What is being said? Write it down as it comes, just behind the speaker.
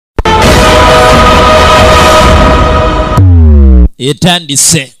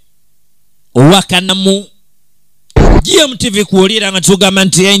etandise owakanamu GMTV kuulira nga tugamba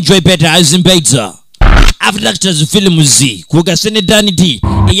nti enjoy better as in better after actors film z kugase ne Danny D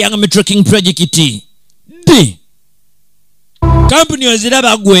Young Metro King Project D company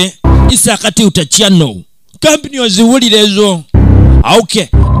oziraba gwe isakati utachano company oziwulira ezo okay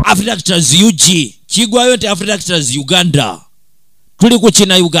after actors UG kigwayo nti after actors Uganda tuli ku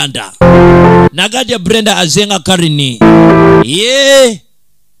China Uganda Nagadia Brenda azenga Karini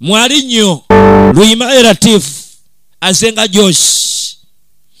Mwarinyo Luima Eratif azenga Josh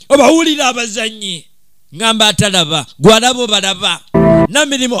obawulira abazanyi ngamba atalaba gwalabo balaba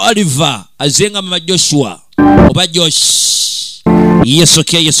Namirimo Oliver azenga mama Joshua oba Josh yes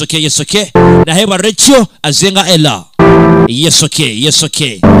okay na heba Rachel azenga Ella yes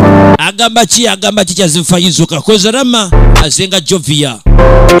okay agamba chi chazifa yizuka kozarama azenga Jovia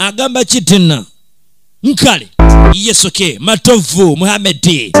agamba chi tena nkale yes okay Matovu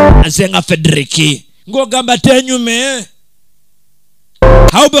Muhammad azenga Frederick ngogamba tenyume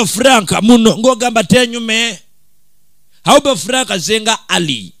hauba Frank muno ngogamba tenyume hauba Frank azenga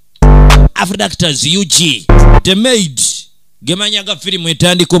Ali after actors UG the Maid gemanyaga film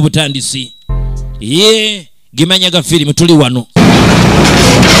etandiko butandisi gemanyaga film tuli wano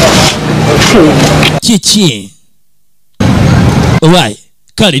chichi why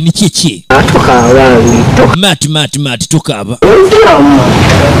kale ni chichi mat tukaba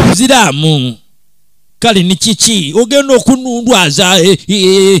ziramu kale ni chichi ogenda okunundwaza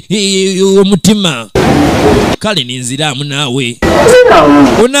omutima kale ni ziramu nawe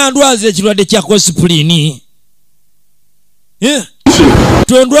onandwaza ekirwadde kya cosplini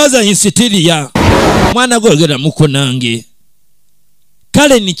tondwaza insitiria mwana gwogera muko nange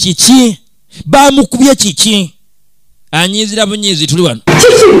kale ni chichi bamukubye chichi anyizira bunyizi tuli wano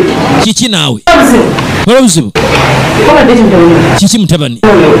chichi nawe Oluzibu chichi mutabani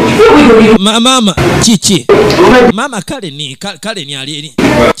mama chichi mama kale ni ali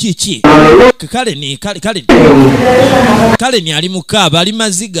chichi kale ni ali mukaba ali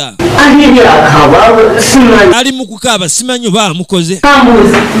maziga ali mukukaba simanyo ba mukoze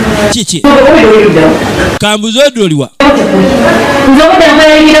chichi kambuzo doliwa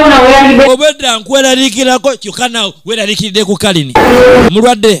obedda nkwerarikirako kyokana werarikiride ku kalini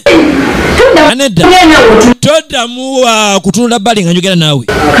mulwadde anedda toda muwa kutunda bali nga njogera nawe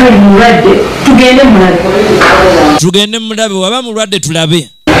kali mulwadde tugende mulabe waba mulwadde tulabe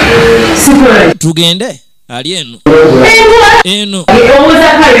tugende ali eno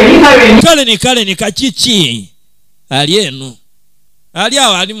kale ni kachichi ali eno ali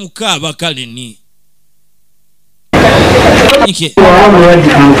awo ali mukaba kale ni Nike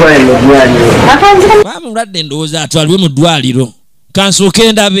mulwadde ndowooza atwalibwe mu ddwaliro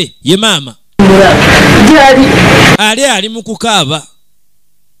kansooke ndabe ye maama ali mu kukaaba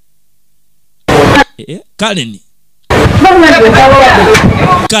kale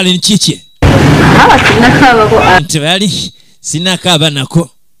ni chiche nti bali sinakaaba nako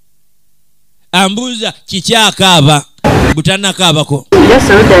ambuuza kikyakaaba butanakaabako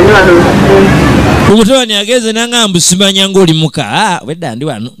umutabani ageze nangamba simanya ngoli muka wedda ndi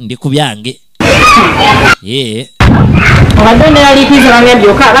wano ndi kubyange abadonera likiza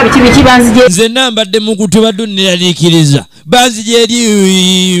bambyokka babi kibi banzije nze nambadde mu kutubadonera likiriza banzije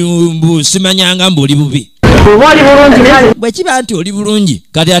eri simanya ngamba oli bubi oli bulungi bwe kiba nti oli bulungi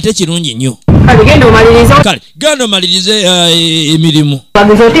kati ate kirungi nnyo genda omalirize emirimu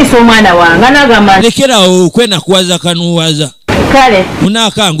bagizotisa omwana wange nagamba lekera okwena kuwaza kanuwaza kale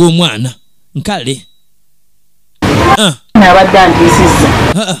munakanga omwana nkale nabadde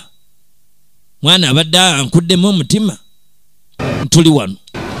antisisa mwana abadde ankuddemu omutima ntuli wano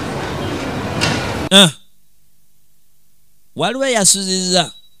waliwo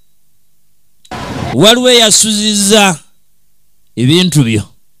eyasuziza ebintu byo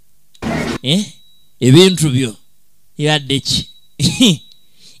ebintu byo yadde ki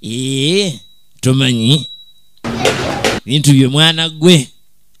tomanyi ebintu byo mwana gwe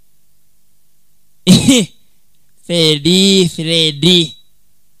Fredi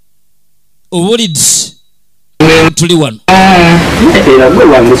obulidde tuli wano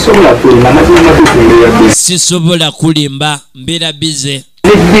sisobola kulimba mbeera bize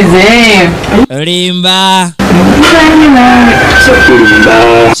limba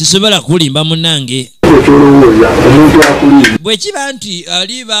sisobola kulimba munange bwe kiba nti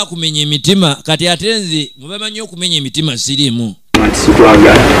ali bakumenya emitima kati ate nze mubamanyi okumenya emitima sirimu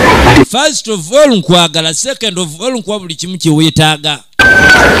first of all nkwagala second of all nkwa buli kimu kyeweetaaga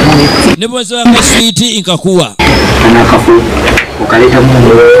ne bw'osaba kaswiti nkakuwa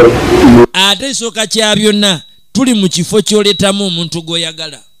ate isooka kya byonna tuli mu kifo ky'oleetamu omuntu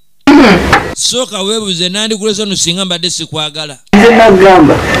gw'oyagala. Sooka weebuze nandikulesa no singa mbadde sikwagala. Nze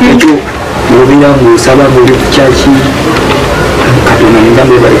nagamba ekyo obira ng'osaba ng'oli ku kyaki Katonda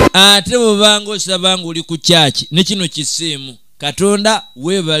n'engambe bali. Ate bw'obanga osaba ng'oli ku kyaki ne kino kiseemu Katonda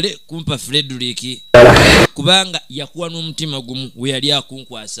weebale kumpa Frederick kubanga yakuwa n'omutima gumu we yali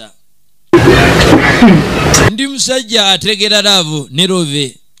akunkwasa. Ndi musajja ategera laavu ne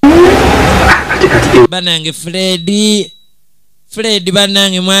Rove. Banange Fred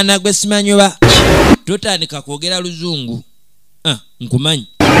banange mwana gwe simanyoba. Totandika kwogera luzungu. Nkumanyi.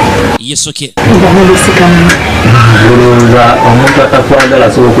 Yesoke. Omuntu atakwagala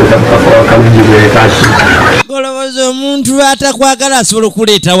asobola okuleeta mu kafo akalungi bwekaki. Golowooza omuntu atakwagala asobola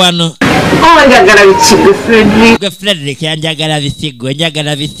okuleeta wano. Njagala biki gwe Frederick yanjagala bisigo,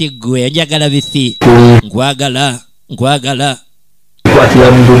 njagala bisigo, njagala bisi. Nkwagala.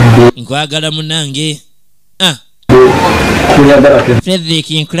 kwatira mbudde. Nkwagala munange. Frederick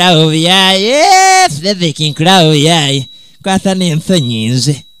nkulaba yaye. Frederick nkulaba yaye. Kwata n'ensonyi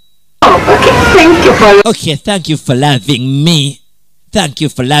nze. Okay, thank you for loving me. Thank you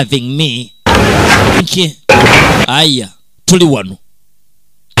for loving me. Okay. Aya, tuli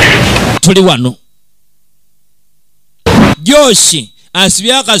wano. Joshi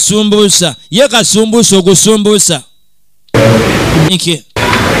asibye akasumbuusa, ye kasumbuusa ogusumbuusa. Okay.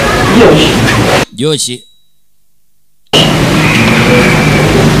 Joshi.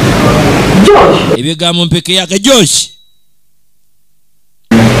 Ebigambo mpeke yake Joshi.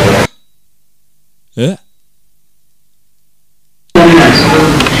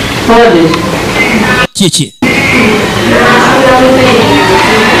 Chichi.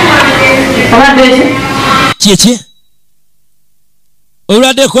 Chichi.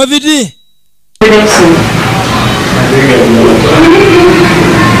 Olwadde COVID?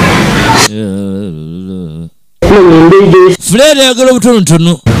 Fred yagala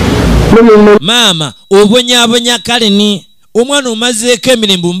obutonotono. Mama obonyabonya kaleni. Omwana omazeeko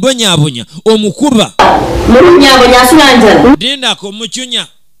emirembe mbonyabonya omukuba. Mulunyabonya asula njala. Dindako muchunya.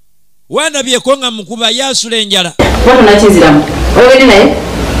 Wandabyeko nga mukuba yasula enjala. Watu nakiziramu. Oyogedde naye?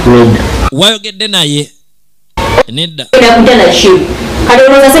 Wayogedde naye? Nedda. Kuja na shibu. Kale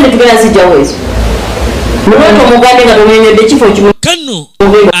olowooza sente tugenda zijjawo ezo. Mulweko omugande nga tumenyedde ekifo kimu. Kano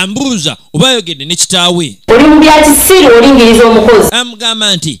ambuuza oba ayogedde ne kitaawe. Oli mu bya kisiru olingiriza omukozi.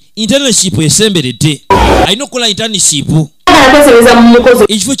 Amugamba nti internship esemberedde. Alina okukola internship.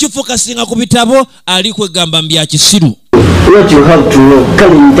 Ekifo ky'ofokasinga ku bitabo ali kwegamba mbya kisiru. What you have to know,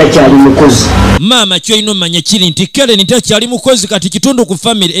 Kellen takyali mukozi. Mama kyolina omanya kiri nti Kellen takyali mukozi kati kitundu ku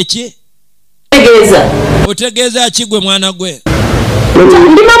family eki. Otegeeza kigwe mwana gwe.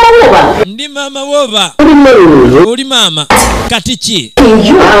 Ndi mama woba. Oli mama. Kati ki?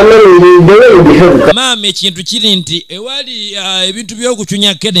 Mama ekintu kiri nti ewali ebintu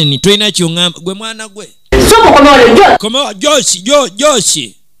by'okuchunya Kellen toyina kyongamba gwe mwana gwe. Koma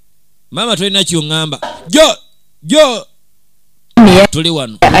Joshi. Mama toyina kyongamba. Jo tuli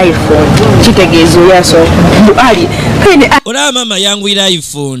wano. iPhone kitegeeza yaso. Olaba mama yangwira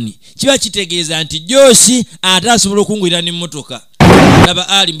iPhone. Kiba kitegeeza nti Joshi atasobola okungwira n'emmotoka. Laba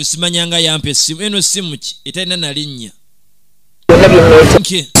ali musimanyanga yampe essimu. Eno simu ki etalina na linnya.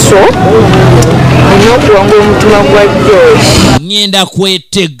 So okuwanga omutima gwa Joshi. Ngenda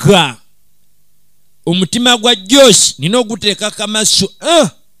kwetega omutima gwa Joshi nina oguteeka kamaso.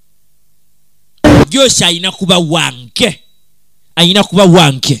 Joshi ayina kuba wange.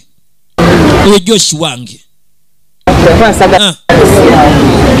 Oyo Joshi wange.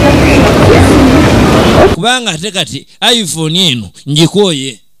 Kubanga ate kati iPhone eno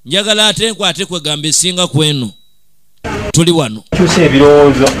njikoye njagala ate nkwate kwegamba esinga kweno. Tuli wano. Kyusa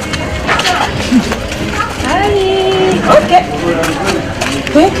ebirowoozo.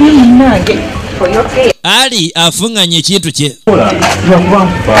 Ali afunganye ekintu kye.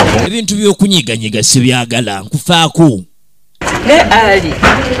 Ebintu by'okunyiganyiga sibyagala nkufaako.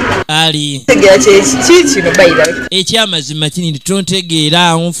 Ali tegera kino bayira ekyamazima kini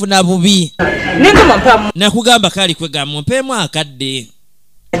tontegeera onfuna bubi nengoma mpamu nakugamba kali kwegamba mpeemu akadde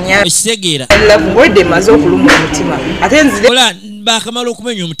ekitegeera wedde maze okuluma omutima ate nzire ola bakamala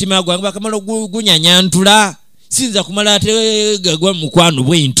okumenya omutima gwange bakamala ogunyanyantula sinza kumala ate gagwa mukwano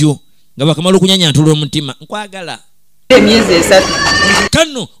bwe ntyo nga bakamala okunyanyantula omutima nkwagala emyezi 3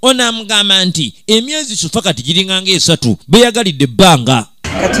 kano onamugamba nti emyezi sufa kati giringanga 3 beyagalidde ebbanga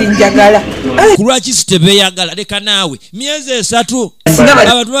kati njagala kulwaki sitebeyagala leka naawe myezi 3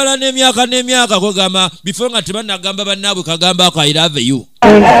 abantu bala n'emyaka kwegamba bifo nga tebanagamba bannaabwe kagamba ako I love you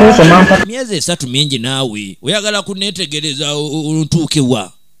myezi 3 mingi naawe oyagala kuneetegereza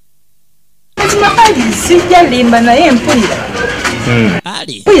ontuukewa Ali sijja limba naye mpulira.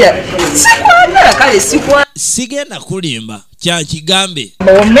 Ali Sikwagala kale sikwa. sigenda kulimba kya kigambe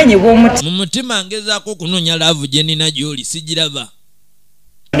Omenye bw'omuti. mu mutima ngezaako okunoonya laavu gye nina gy'oli sigiraba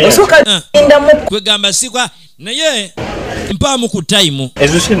Osooka linda mu kwegamba sikwa naye mpaamu ku tayimu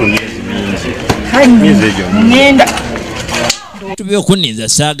ezo sino myezi mingi. ngenda. tubye okunninza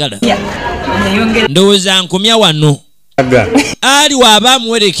saagala Neyongera. ndowooza nkomya wano ali waaba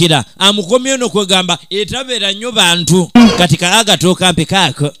amuwerekera amukomye no kwegamba etabeera nnyo bantu kati kaaga tookampe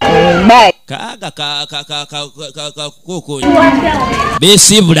kaako Bye. kaaga kakokonyi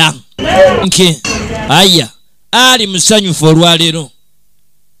beesiibula nke aya ali musanyufu olwaleero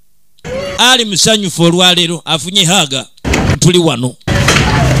ali musanyufu olwaleero afunye haaga tuli wano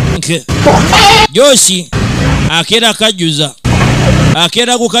nke joshi akeera kajjuza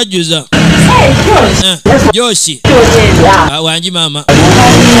akeera kukajjuza joshi wanji maama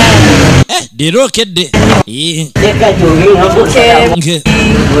leero okedde nke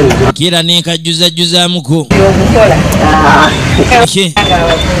keera nenkajjuzajjuzaamuko nke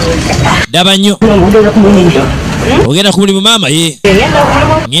daba nnyo ogenda ku mulimu maama ye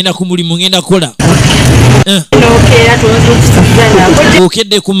ngenda ku mulimu ngenda kukola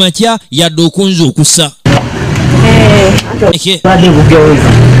okedde ku makya yadde okunza okusa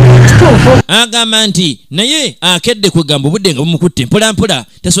agamba nti naye akedde kwegamba obudde nga bumukutte mpolampola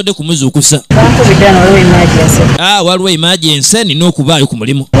tasobodde kumuzuukusa waliwo emergency nina okubaayo ku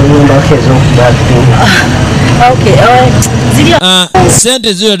mulimu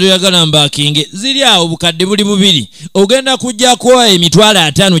sente ziro toyagala mbaakinge ziri awo bukadde buli bubiri ogenda kujjako emitwalo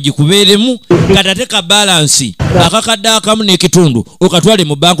 5 gikubeeremu katate ka balansi akakadde akamu n'ekitundu okatwale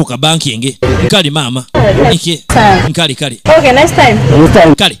mu banku ka bankinge nkali maama nkali kale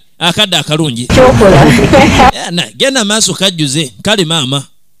akadde akalungi genda maaso kajjuze kale maama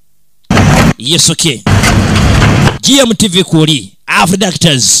yesoke GMTV kwoli Afro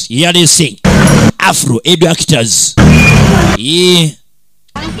Doctors yalese Afro Educators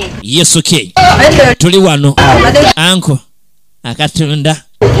yesoke tuli wano anko akatunda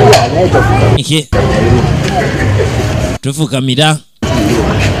tufukamira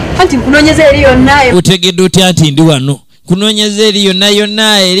Anti kunonyeza eri yonna. utegedde otya anti ndi wano kunoonyeza eri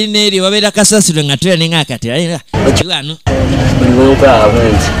yonna eri n'eri wabeera kasasiro nga toya nenga akatera wano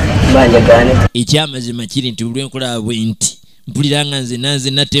ekyamazima kiri nti buli enkola bwe nti mpulira nga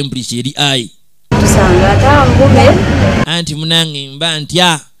nze tempulation eri ayi anti munange mba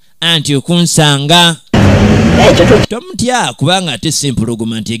ntya anti okunsanga tomutya kubanga ate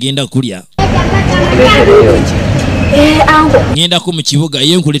sempologoma nti egenda kulya ngendako mu kibuga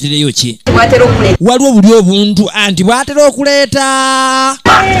ye nkuletereyo ki waliwo buli obuntu anti bwatera okuleeta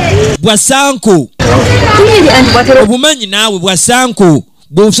bwasanko obumanyi naawe bwasanko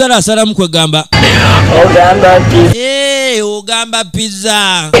bw'osalasalamu kwegamba ogamba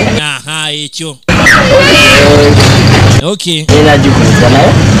pizza ekyo okay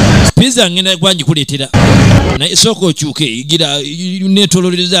pizza ngenda gwangikuleetera naye sooka okyuke igira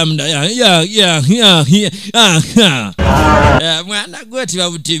netololeza munda mwana gwe tiba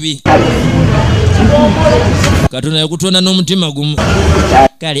butibi katonda yakutonda n'omutima gumu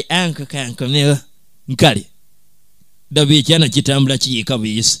kale anko kankomewo nkale daba ekyana kitambula kiyiika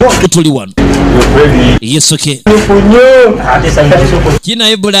buyisi tuli wano yesoke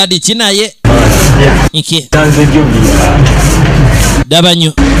kinaye buladi kinaye nke daba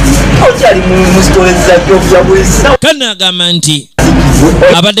nnyo kana agamba nti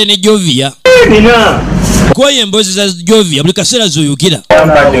abadde ne jovia koye emboozi za jovia buli kaseera zoyukira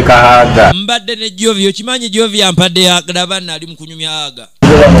mbadde ne jovia okimanyi jovia mpadde yagaba nali mu kunyumya haga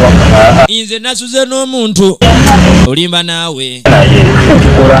nze nasuze n'omuntu olimba naawe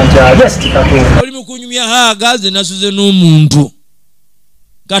oli mu kunyumya haga nze nasuze n'omuntu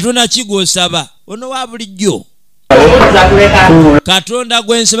katonda kigwosaba ono wa bulijjo katonda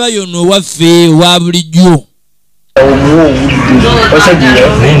gwensaba yono waffe wa bulijjo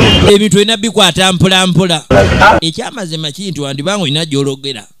ebintu olina bikwata mpolampola ekyamazima kiri nti wandibanga olina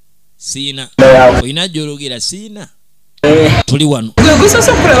gyologera siina olina gyologera siina tuli wano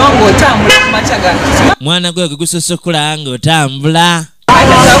mwana gwe gwegusosokola nga otambula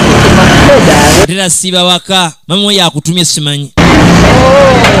otera siba waka mama oyo akutumye simanyi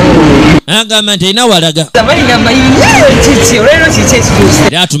agamba nti alina walaga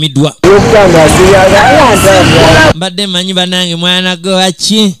era atumiddwa mbadde mmanyi banange mwana gwe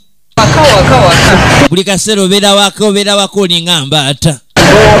waki buli kaseera obeera waka olinga mbaata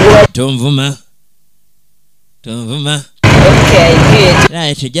tonvuma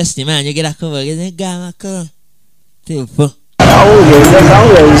right just manyogerako bogeze gamako tufu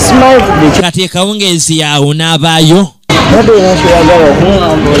kati kawungeezi yawo n'abaayo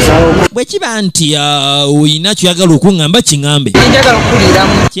bwe kiba nti oyina kyoyagala okuŋŋamba kiŋŋambe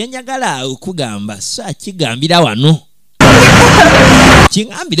kyenjagala okugamba sa kigambira wano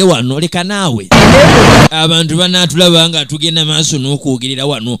kiŋŋambire wano leka naawe abantu banaatulaba nga tugenda maaso n'okwogerera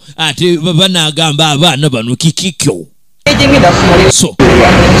wano ate banaagamba abaana bano kikikyo so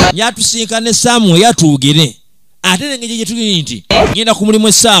yatusinkana essaamu yatuugere ate nengeri gyetugiri nti ngenda ku mulimu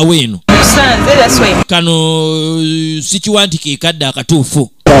essaawa eno kano sikiwantike ekadde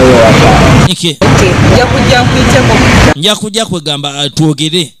akatuufu nja kujja kwegamba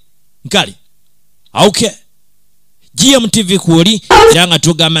twogere nkale okay GMTV kwoli era nga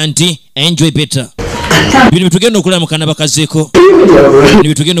tugamba nti enjoy better bino bitugenda okulamukana bakazeeko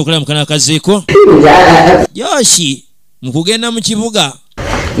Yoshi mukugenda mu kibuga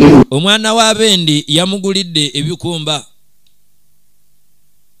omwana wa Bendi yamugulidde ebikumba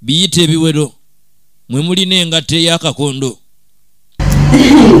biyite ebiwero mwe mulina engatte y'akakondo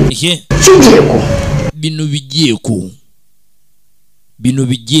bino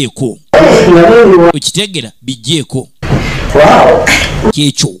bijjeeko okitegera bijjeeko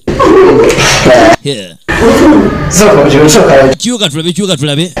kyekyo kyuka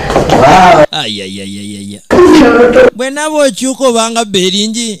tulabe ayayayayaya bwe naba okyuka obanga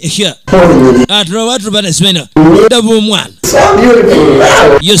beringi tulaba nesimena daba omwana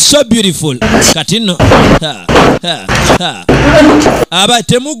you're so beautiful kati nno aba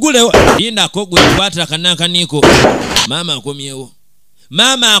temugulewo lindako gwe kwata akanankaniiko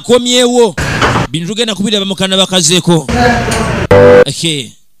maama akomyewo bino tugenda kubiraba mukana bakazeeko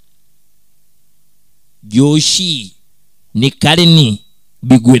Joshi ne Kareni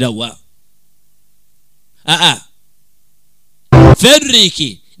bigwerawa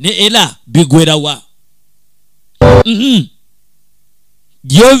Frederick ne Ella bigwerawa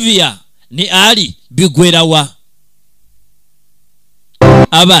Jovia ne Ali bigwerawa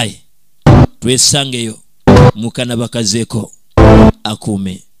abaye twesangeyo mukana bakazeeko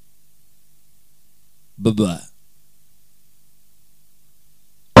akume baba